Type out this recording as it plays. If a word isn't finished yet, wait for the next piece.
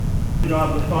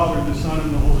God the Father, the Son,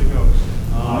 and the Holy Ghost.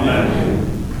 Amen.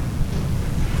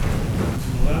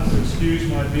 You'll have to excuse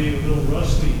my being a little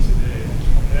rusty today.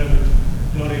 I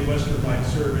haven't done a Western Rite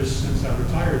service since I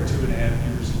retired 2.5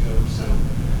 years ago. So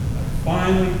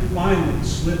finally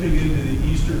slipping into the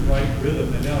Eastern Rite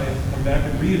rhythm, and now I have to come back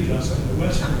and readjust to the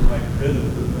Western Rite rhythm.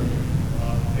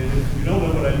 And if you don't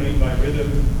know what I mean by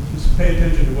rhythm, just pay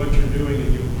attention to what you're doing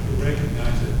and you'll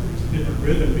recognize that there's a different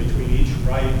rhythm between each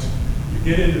rite.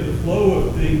 You get into the flow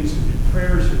of things and your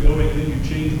prayers are going, and then you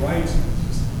change rites, and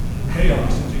it's just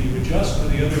chaos until you adjust to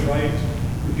the other rite.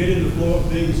 You get in the flow of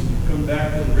things and you come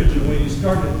back to the original way you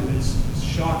started, and it's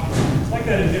shocking. It's like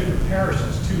that in different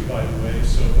parishes too, by the way.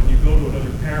 So when you go to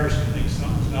another parish and think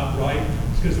something's not right,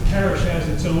 it's because the parish has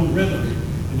its own rhythm,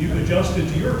 and you've adjusted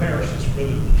to your parish's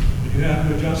rhythm, but you have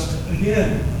to adjust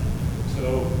again.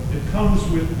 So it comes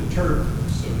with the turf,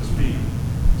 so to speak.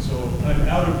 So I'm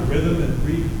out of the rhythm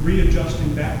and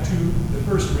readjusting back to the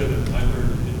first rhythm I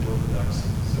learned in Orthodoxy.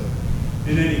 So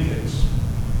in any case,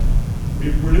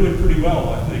 we're doing pretty well,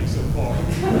 I think, so far.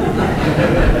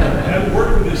 I've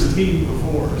worked with this team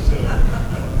before, so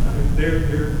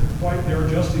they're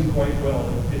adjusting quite well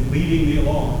and leading me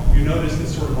along. You notice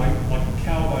it's sort of like a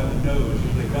cow by the nose.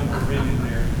 They got the ring in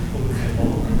there and pull it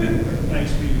along.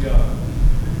 Thanks be to God.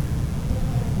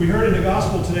 We heard in the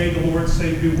gospel today the Lord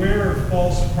say, beware of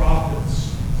false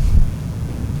prophets.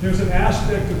 There's an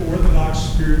aspect of Orthodox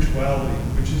spirituality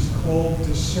which is called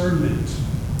discernment.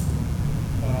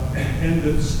 And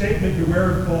the statement,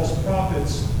 beware of false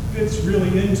prophets, fits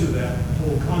really into that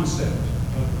whole concept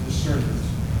of discernment.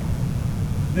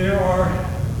 There are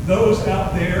those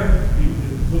out there, you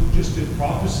look just at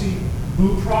prophecy,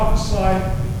 who prophesy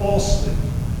falsely.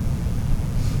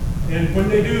 And when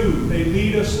they do, they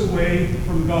lead us away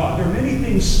from God. There are many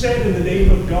things said in the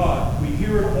name of God. We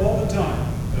hear it all the time.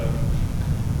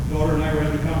 Daughter and I were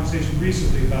having a conversation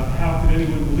recently about how could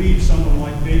anyone believe someone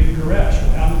like David Koresh, or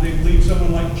how did they believe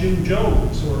someone like Jim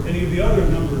Jones, or any of the other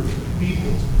number of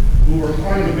people who are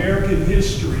part of American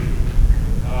history,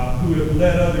 who have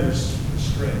led others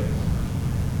astray.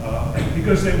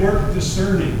 Because they weren't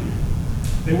discerning.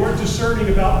 They weren't discerning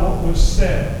about what was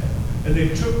said. And they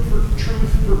took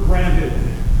truth for granted.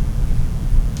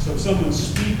 So if someone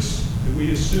speaks, and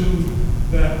we assume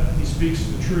that he speaks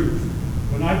the truth.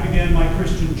 When I began my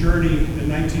Christian journey in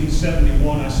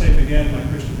 1971, I say began my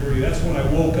Christian journey, that's when I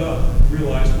woke up,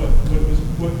 realized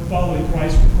what following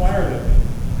Christ required of me.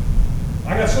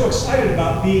 I got so excited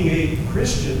about being a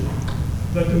Christian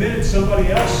that the minute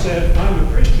somebody else said, I'm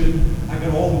a Christian, I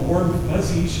got all the warm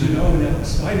fuzzies, and I'm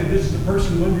excited. This is the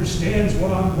person who understands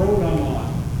what road I'm on.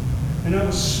 And I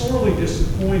was sorely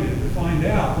disappointed to find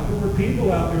out that there were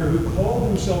people out there who called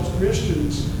themselves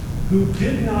Christians who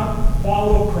did not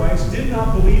follow Christ, did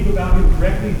not believe about him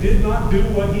correctly, did not do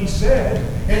what he said,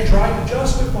 and tried to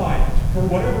justify it for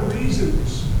whatever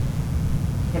reasons.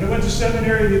 When I went to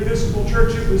seminary in the Episcopal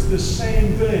Church, it was the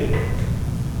same thing.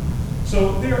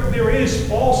 So there is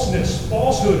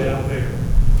falsehood out there.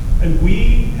 And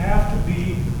we have to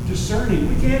be discerning.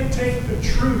 We can't take the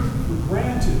truth for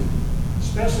granted,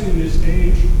 especially in this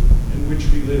age in which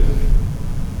we live.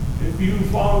 If you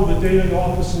follow the daily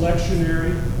office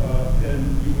lectionary,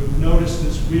 and you would notice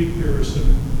this week there are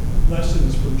some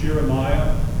lessons from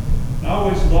Jeremiah. And I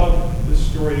always love the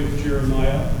story of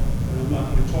Jeremiah, and I'm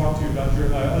not going to talk to you about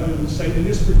Jeremiah other than say, in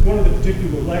this one of the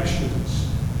particular lections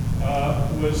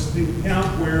was the account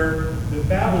where the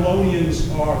Babylonians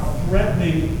are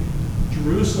threatening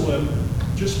Jerusalem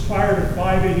just prior to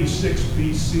 586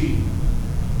 BC.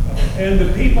 And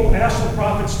the people asked the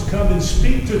prophets to come and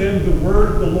speak to them the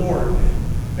word of the Lord.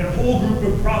 And a whole group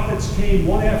of prophets came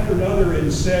one after another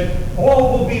and said,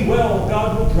 all will be well.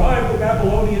 God will drive the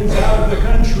Babylonians out of the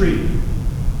country.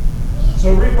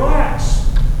 So relax.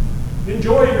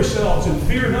 Enjoy yourselves and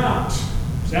fear not.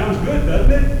 Sounds good,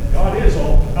 doesn't it? God is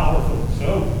all powerful.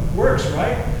 So it works,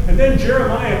 right? And then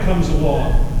Jeremiah comes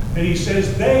along and he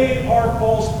says, they are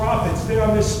false prophets. They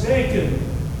are mistaken.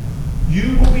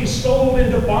 You will be sold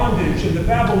into bondage, and the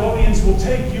Babylonians will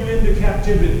take you into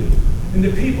captivity. And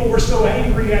the people were so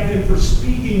angry at him for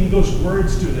speaking those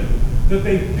words to them that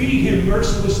they beat him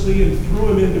mercilessly and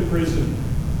threw him into prison.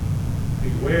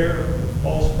 Beware of the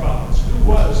false prophets. Who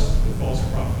was the false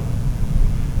prophet?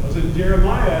 It wasn't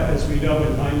Jeremiah, as we know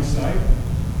in hindsight.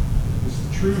 It was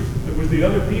the truth. It was the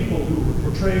other people who were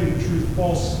portraying the truth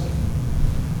falsely.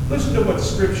 Listen to what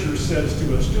Scripture says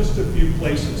to us, just a few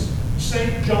places.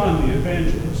 St. John the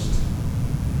Evangelist.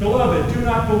 Beloved, do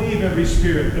not believe every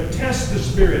spirit, but test the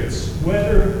spirits,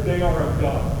 whether they are of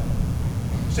God.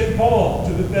 St. Paul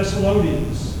to the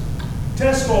Thessalonians.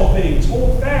 Test all things,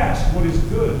 hold fast what is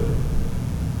good.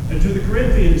 And to the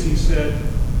Corinthians he said,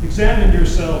 examine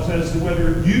yourselves as to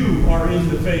whether you are in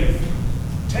the faith.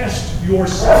 Test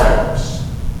yourselves.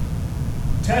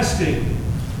 Testing.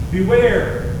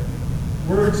 Beware.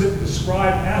 Words that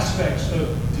describe aspects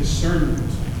of discernment.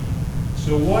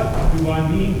 So what do I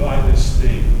mean by this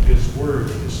thing, this word,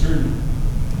 discernment?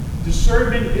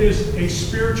 Discernment is a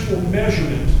spiritual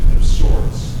measurement of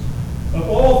sorts, of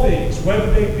all things,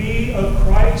 whether they be of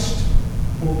Christ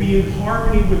or be in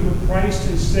harmony with what Christ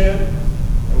has said,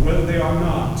 or whether they are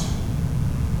not.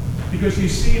 Because you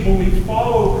see, when we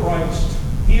follow Christ,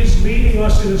 he is leading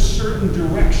us in a certain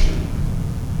direction.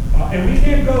 And we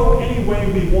can't go any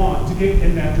way we want to get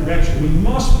in that direction. We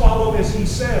must follow as he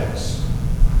says.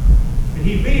 And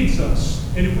he leads us.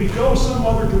 And if we go some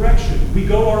other direction, we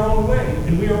go our own way,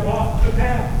 and we are off the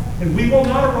path. And we will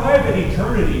not arrive at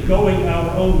eternity going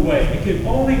our own way. It can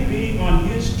only be on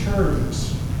his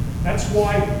terms. That's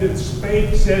why this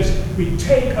faith says we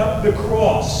take up the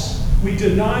cross. We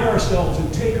deny ourselves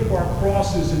and take up our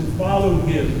crosses and follow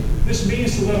him. This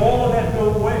means to let all of that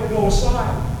go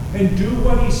aside and do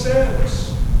what he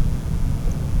says.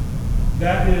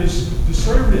 That is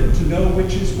discernment, to know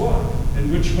which is what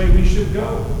and which way we should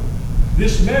go.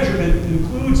 This measurement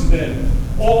includes then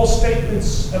all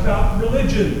statements about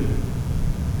religion.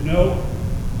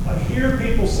 I hear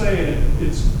people say, and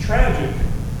it's tragic,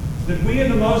 that we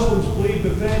and the Muslims believe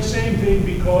the same thing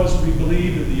because we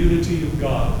believe in the unity of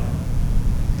God.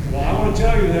 Well, I want to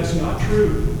tell you that's not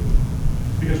true.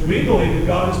 Because we believe that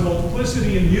God is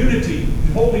multiplicity and unity,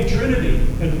 the Holy Trinity.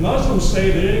 And the Muslims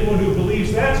say that anyone who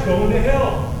believes that's going to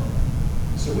hell.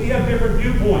 So we have different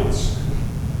viewpoints.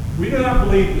 We do not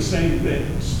believe the same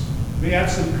things. We have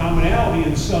some commonality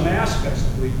in some aspects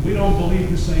of belief. We don't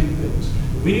believe the same things.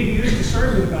 We need to use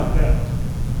discernment about that.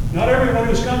 Not everyone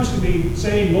who comes to me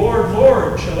saying, Lord,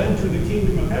 Lord, shall enter the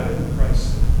kingdom of heaven,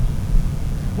 Christ said.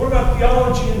 What about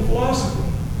theology and philosophy?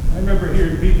 I remember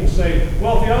hearing people say,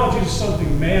 well, theology is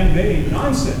something man-made.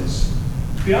 Nonsense.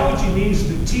 Theology means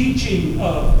the teaching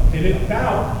of and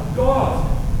about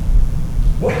God.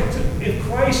 If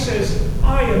Christ says,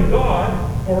 I am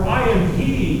God, or I am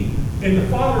he, and the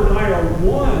Father and I are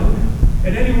one,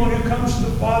 and anyone who comes to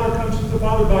the Father comes to the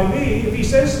Father by me, if he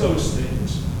says those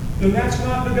things, then that's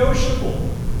not negotiable.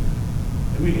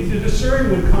 And we need to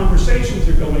discern when conversations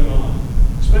are going on,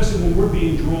 especially when we're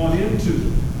being drawn into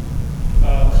them.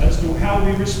 As to how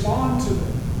we respond to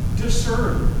them.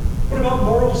 Discern. What about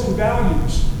morals and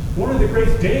values? One of the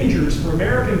great dangers for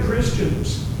American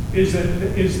Christians is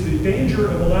the danger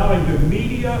of allowing the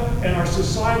media and our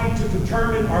society to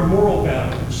determine our moral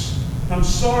values. I'm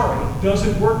sorry, it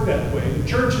doesn't work that way. The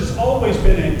church has always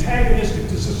been antagonistic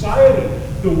to society.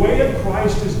 The way of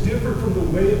Christ is different from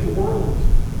the way of the world.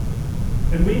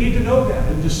 And we need to know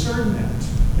that and discern that.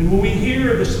 And when we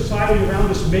hear the society around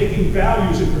us making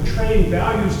values and portraying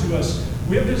values to us,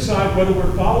 we have to decide whether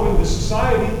we're following the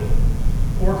society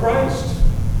or Christ.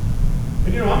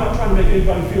 And I'm not trying to make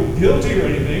anybody feel guilty or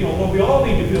anything, although we all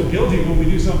need to feel guilty when we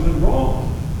do something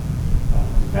wrong.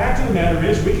 The fact of the matter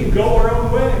is, we can go our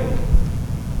own way.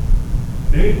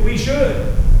 Maybe we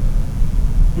should.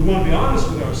 We want to be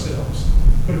honest with ourselves.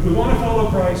 But if we want to follow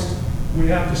Christ, we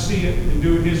have to see it and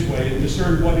do it his way and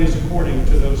discern what is according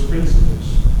to those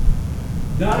principles.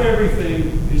 Not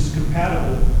everything is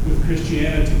compatible with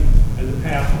Christianity and the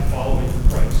path of following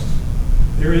Christ.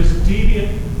 There is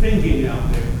deviant thinking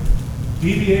out there,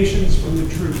 deviations from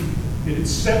the truth, and it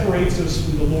separates us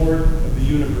from the Lord of the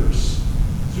universe.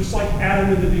 It's just like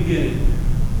Adam in the beginning.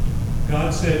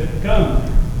 God said, come,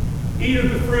 eat of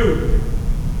the fruit.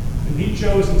 And he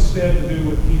chose instead to do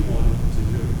what he wanted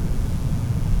to do.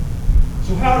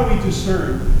 So how do we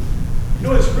discern?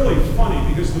 It's really funny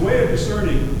because the way of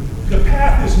discerning, the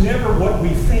path is never what we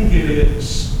think it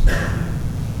is.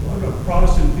 A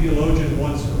Protestant theologian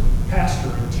once, or pastor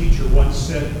and teacher once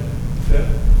said that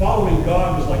following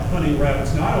God was like hunting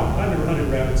rabbits. Now, I've never hunted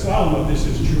rabbits, so I don't know if this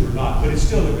is true or not, but it's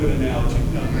still a good analogy.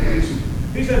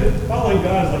 He said that following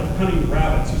God is like hunting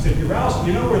rabbits. He said, you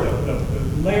know where the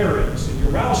lair is, and you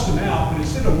roust them out, but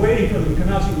instead of waiting for them to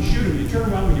come out so you can shoot them, you turn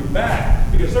around with your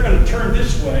back, because they're going to turn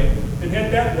this way and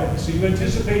head that way. So you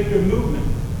anticipate their movement.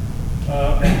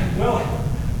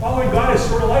 Following God is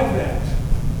sort of like that.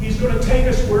 He's going to take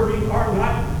us where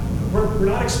we're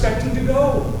not expecting to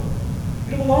go.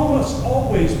 It will almost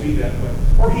always be that way.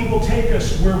 Or he will take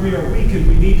us where we are weak and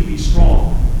we need to be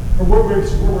strong. Or where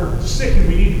we're sick and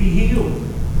we need to be healed.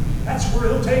 That's where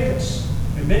he'll take us.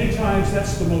 And many times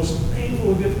that's the most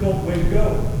painful and difficult way to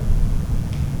go.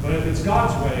 But if it's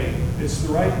God's way, it's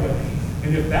the right way.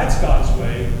 And if that's God's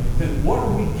way, then what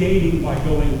are we gaining by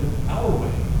going our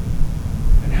way?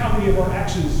 And how many of our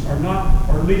actions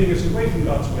are leading us away from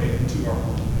God's way into our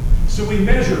own way. So we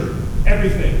measure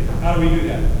everything. How do we do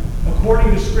that?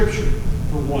 According to Scripture,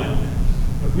 for one.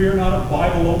 But we are not a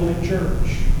Bible-only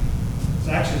church. It's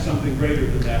actually something greater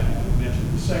than that we mentioned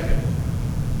in a second.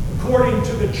 According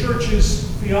to the church's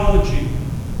theology,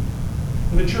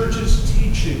 and the church's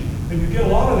teaching, and you get a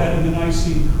lot of that in the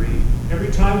Nicene Creed.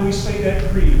 Every time we say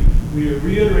that creed, we are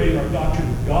reiterating our doctrine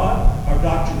of God, our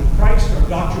doctrine of Christ, our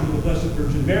doctrine of the Blessed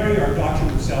Virgin Mary, our doctrine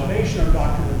of salvation, our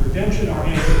doctrine of redemption, our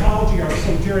anthropology, our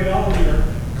soteriology, our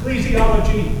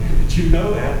ecclesiology. Did you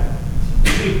know that?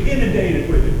 We've inundated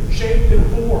with it, shaped and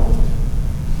formed.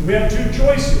 And we have two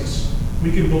choices.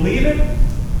 We can believe it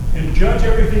and judge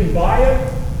everything by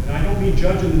it. And I don't mean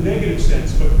judge in the negative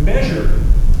sense, but measure.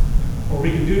 Or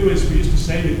we can do, as we used to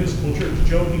say in the Episcopal Church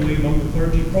jokingly among the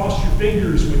clergy, cross your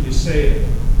fingers when you say it.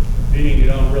 Meaning you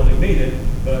don't really mean it,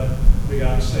 but we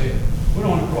got to say it. We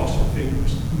don't want to cross our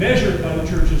fingers. Measure it by the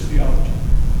church's theology.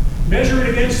 Measure it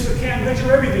against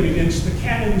measure everything against the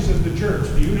canons of the church.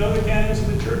 Do you know the canons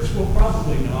of the church? Well,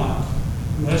 probably not.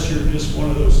 Unless you're just one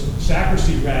of those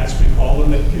sacristy rats, we call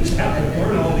them, that just happen to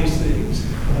learn all these things.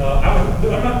 I'm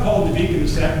not called the deacon of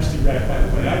sacristy rat, by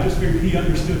the way. I just figured he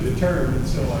understood the term, and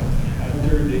so I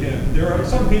turned to him. There are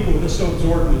some people that are so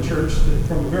absorbed in the church that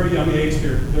from a very young age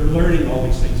they're learning all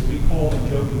these things. We call them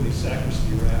jokingly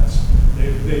sacristy rats.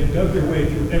 They've dug their way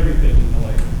through everything in the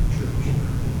life of the church.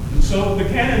 And so the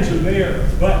canons are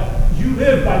there, but you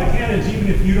live by the canons even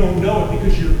if you don't know it,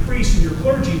 because your priests and your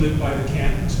clergy live by the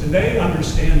canons, and they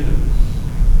understand them.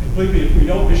 And believe me, if we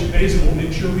don't, Bishop Basil will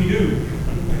make sure we do.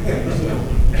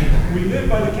 So, we live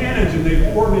by the canons, and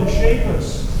they form and shape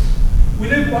us. We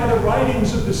live by the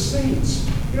writings of the saints.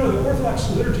 You know, the Orthodox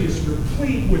liturgy is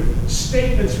replete with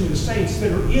statements from the saints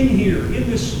that are in here, in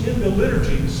the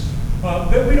liturgies,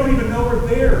 that we don't even know are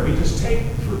there. We just take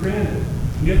for granted.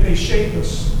 And yet they shape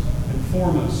us and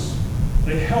form us.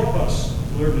 They help us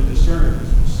to learn to discern,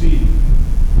 to see.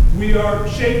 We are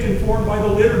shaped and formed by the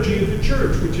liturgy of the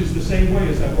church, which is the same way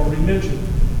as I've already mentioned.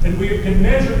 And we can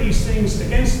measure these things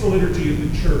against the liturgy of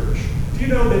the church. Do you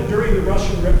know that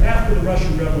after the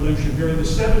Russian Revolution, during the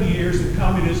 70 years that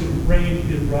communism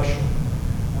reigned in Russia,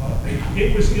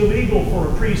 it was illegal for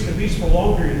a priest, at least for a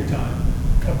long period of time,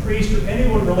 a priest or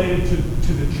anyone related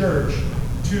to the church,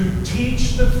 to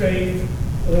teach the faith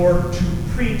or to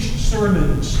preach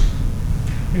sermons.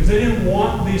 Because they didn't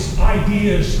want these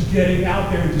ideas getting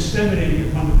out there and disseminating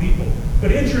upon the people.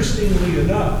 But interestingly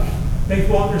enough, they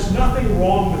thought there's nothing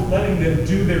wrong with letting them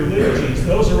do their liturgies.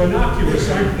 Those are innocuous,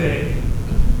 aren't they?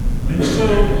 And so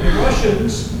the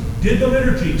Russians did the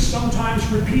liturgy, sometimes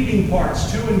repeating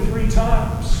parts 2 and 3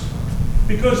 times.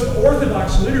 Because the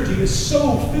Orthodox liturgy is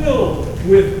so filled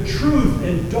with truth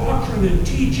and doctrine and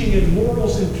teaching and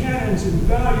morals and canons and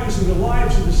values and the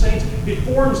lives of the saints, it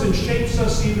forms and shapes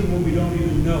us even when we don't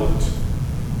even know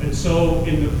it. And so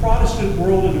in the Protestant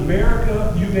world in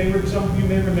America, some of you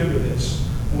may remember this.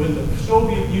 When the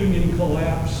Soviet Union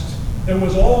collapsed, there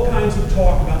was all kinds of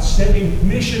talk about sending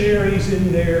missionaries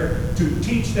in there to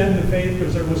teach them the faith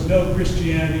because there was no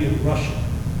Christianity in Russia.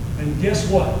 And guess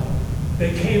what?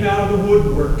 They came out of the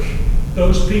woodwork,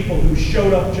 those people who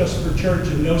showed up just for church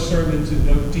and no sermons and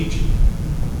no teaching.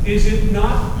 Is it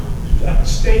not a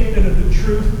statement of the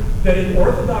truth that in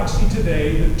Orthodoxy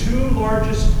today, the 2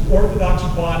 largest Orthodox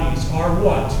bodies are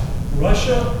what?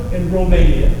 Russia and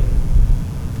Romania.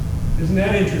 Isn't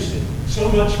that interesting?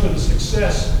 So much for the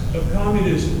success of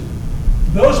communism.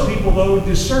 Those people, though,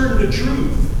 discerned the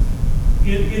truth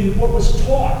in what was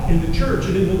taught in the church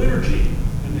and in the liturgy,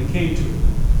 and they came to it.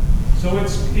 So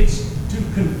it's to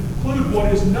conclude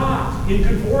what is not in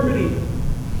conformity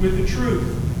with the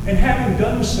truth, and having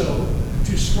done so,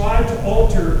 to strive to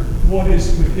alter what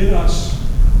is within us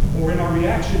or in our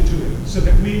reaction to it, so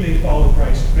that we may follow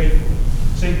Christ faithfully.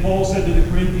 St. Paul said to the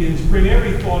Corinthians, bring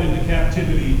every thought into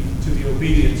captivity to the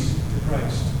obedience to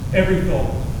Christ. Every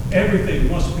thought, everything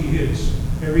must be his.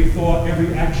 Every thought,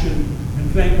 every action.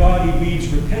 And thank God he leaves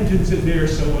repentance in there,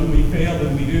 so when we fail,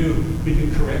 and we do, we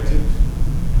can correct it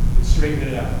and straighten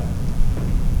it out.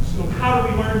 So how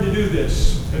do we learn to do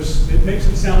this? Because it makes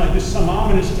it sound like this is some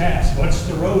ominous task. What's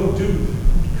the road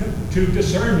to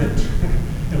discernment?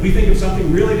 And we think of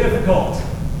something really difficult.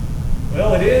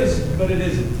 Well, it is, but it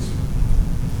isn't.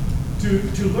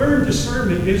 To learn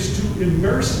discernment is to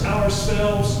immerse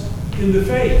ourselves in the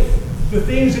faith, the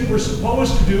things that we're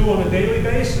supposed to do on a daily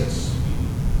basis.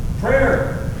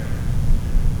 Prayer.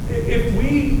 If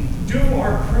we do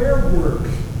our prayer work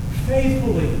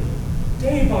faithfully,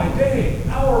 day by day,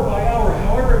 hour by hour,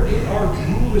 however our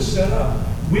rule is set up,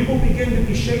 we will begin to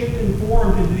be shaped and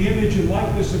formed into the image and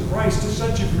likeness of Christ to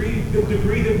such a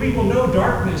degree that we will know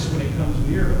darkness when it comes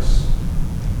near us.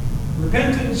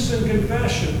 Repentance and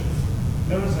confession.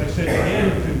 Notice I said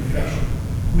and confession.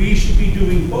 We should be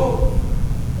doing both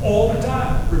all the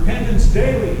time. Repentance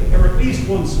daily, or at least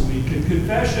once a week. And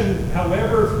confession,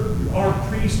 however our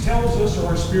priest tells us or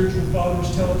our spiritual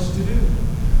fathers tell us to do.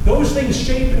 Those things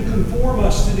shape and conform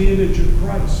us to the image of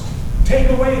Christ. Take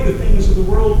away the things of the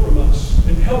world from us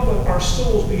and help our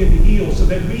souls begin to heal so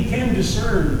that we can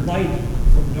discern light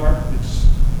from darkness.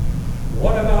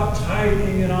 What about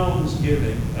tithing and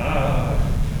almsgiving?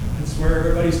 That's where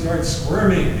everybody starts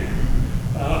squirming.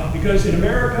 Because in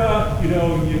America, you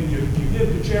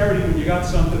give to charity when you got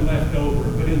something left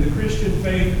over. But in the Christian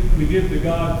faith, we give to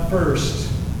God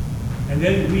first. And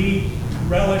then we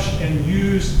relish and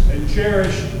use and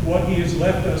cherish what He has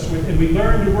left us with. And we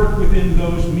learn to work within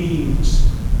those means.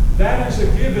 That is a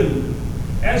given.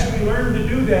 As we learn to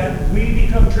do that, we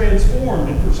become transformed.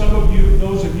 And for some of you,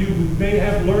 those of you who may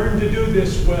have learned to do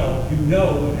this well, you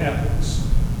know what happens.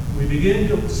 We begin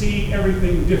to see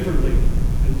everything differently.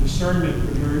 And discernment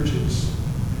emerges.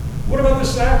 What about the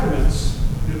sacraments?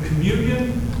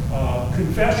 Communion,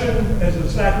 confession as a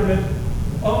sacrament,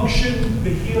 unction, the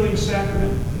healing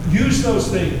sacrament. Use those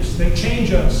things. They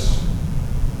change us.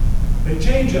 They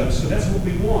change us, so that's what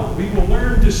we want. We will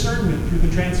learn discernment through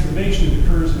the transformation that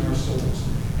occurs in our souls.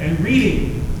 And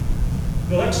reading,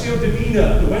 the Lectio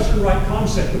Divina, the Western Rite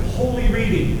concept of holy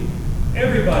reading.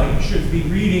 Everybody should be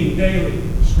reading daily,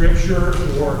 scripture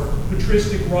or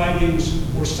patristic writings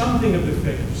or something of the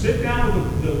faith. Sit down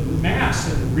with the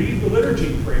Mass and read the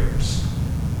liturgy prayers.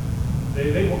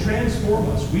 They will transform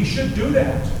us. We should do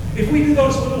that. If we do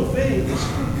those little things,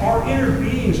 our inner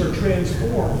beings are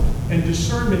transformed and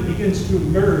discernment begins to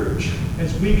emerge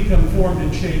as we become formed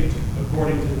and shaped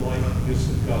according to the likeness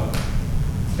of God.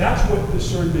 That's what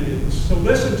discernment is. So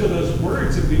listen to those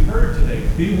words that we've heard today.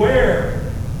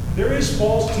 Beware. There is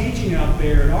false teaching out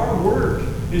there, and our work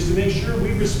is to make sure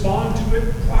we respond to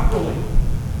it properly.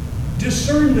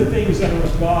 Discern the things that are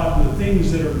of God and the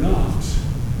things that are not.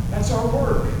 That's our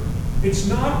work. It's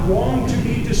not wrong to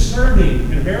be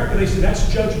discerning. In America, they say that's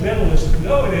judgmentalism.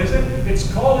 No, it isn't.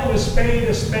 It's calling a spade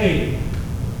a spade.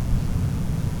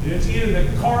 It's either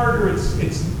the card or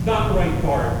it's not the right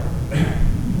card.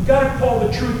 You've got to call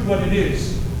the truth what it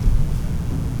is.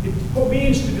 It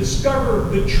means to discover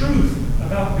the truth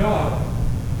about God.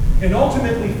 And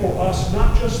ultimately for us,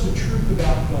 not just the truth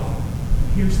about God.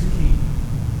 Here's the key.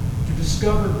 To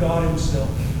discover God Himself.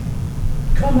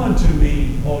 Come unto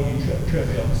me, all you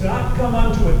travailers. Not come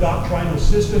unto a doctrinal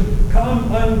system.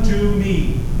 Come unto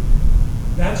me.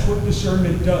 That's what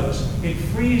discernment does. It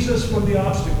frees us from the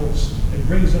obstacles and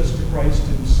brings us to Christ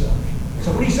Himself.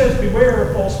 So when He says, beware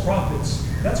of false prophets,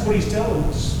 that's what He's telling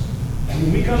us. And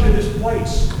when we come to this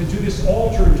place, and to this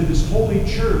altar, and to this holy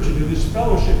church, and to this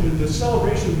fellowship, and the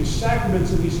celebration of these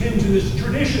sacraments and these hymns, and this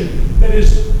tradition that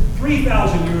is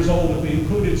 3,000 years old if we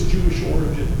include its Jewish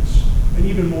origins, and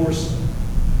even more so,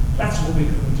 that's what we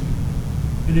come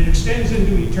to. And it extends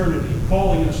into eternity,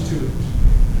 calling us to it.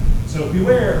 So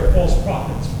beware of false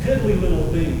prophets, piddly little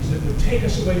things that would take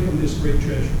us away from this great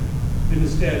treasure, and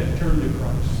instead turn to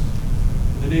Christ.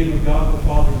 In the name of God the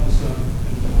Father, and the Son,